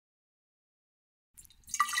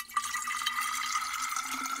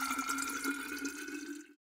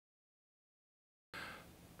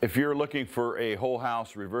If you're looking for a whole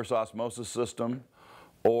house reverse osmosis system,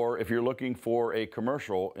 or if you're looking for a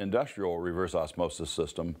commercial industrial reverse osmosis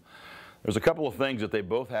system, there's a couple of things that they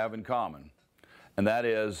both have in common. And that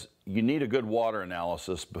is, you need a good water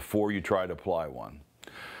analysis before you try to apply one.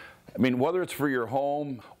 I mean, whether it's for your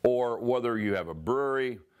home or whether you have a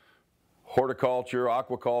brewery, horticulture,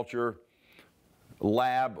 aquaculture,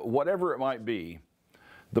 lab, whatever it might be,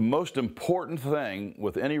 the most important thing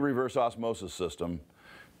with any reverse osmosis system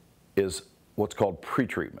is what's called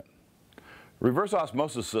pretreatment. Reverse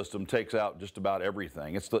osmosis system takes out just about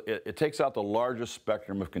everything. It takes out the largest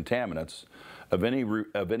spectrum of contaminants of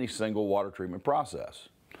any single water treatment process.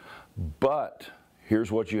 But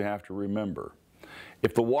here's what you have to remember.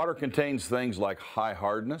 If the water contains things like high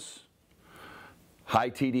hardness, high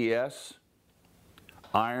TDS,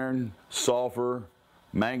 iron, sulfur,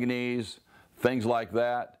 manganese, things like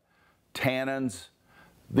that, tannins,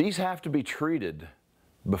 these have to be treated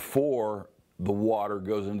before the water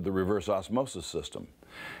goes into the reverse osmosis system.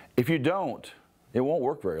 If you don't, it won't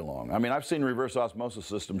work very long. I mean, I've seen reverse osmosis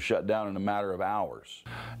systems shut down in a matter of hours.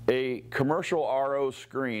 A commercial RO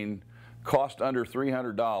screen costs under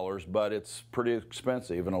 $300, but it's pretty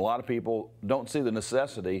expensive, and a lot of people don't see the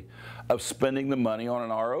necessity of spending the money on an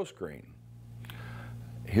RO screen.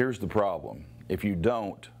 Here's the problem. If you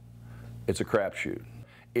don't, it's a crapshoot.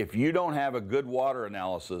 If you don't have a good water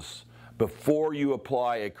analysis before you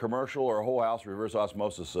apply a commercial or a whole house reverse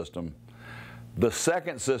osmosis system, the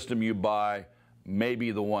second system you buy may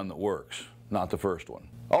be the one that works, not the first one.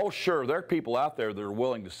 Oh sure, there are people out there that are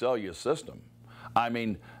willing to sell you a system. I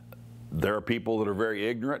mean, there are people that are very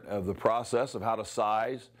ignorant of the process of how to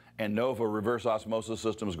size and know if a reverse osmosis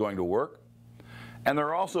system is going to work. And there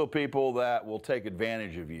are also people that will take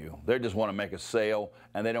advantage of you. They just want to make a sale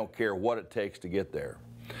and they don't care what it takes to get there.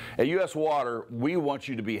 At US Water, we want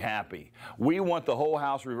you to be happy. We want the whole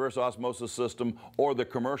house reverse osmosis system or the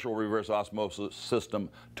commercial reverse osmosis system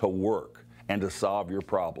to work and to solve your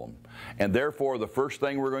problem. And therefore, the first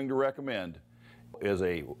thing we're going to recommend is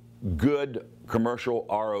a good commercial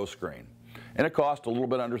RO screen. And it costs a little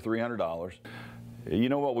bit under $300. You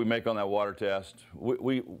know what we make on that water test?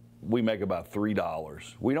 We make about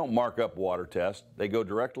 $3. We don't mark up water tests. They go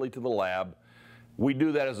directly to the lab. We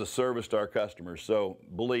do that as a service to our customers, so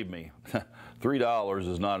believe me, $3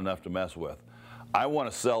 is not enough to mess with. I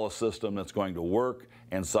want to sell a system that's going to work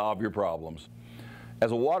and solve your problems.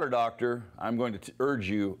 As a water doctor, I'm going to urge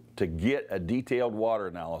you to get a detailed water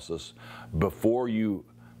analysis before you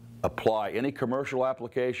apply any commercial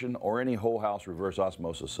application or any whole house reverse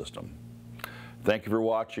osmosis system. Thank you for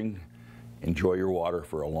watching. Enjoy your water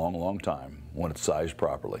for a long, long time when it's sized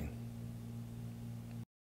properly.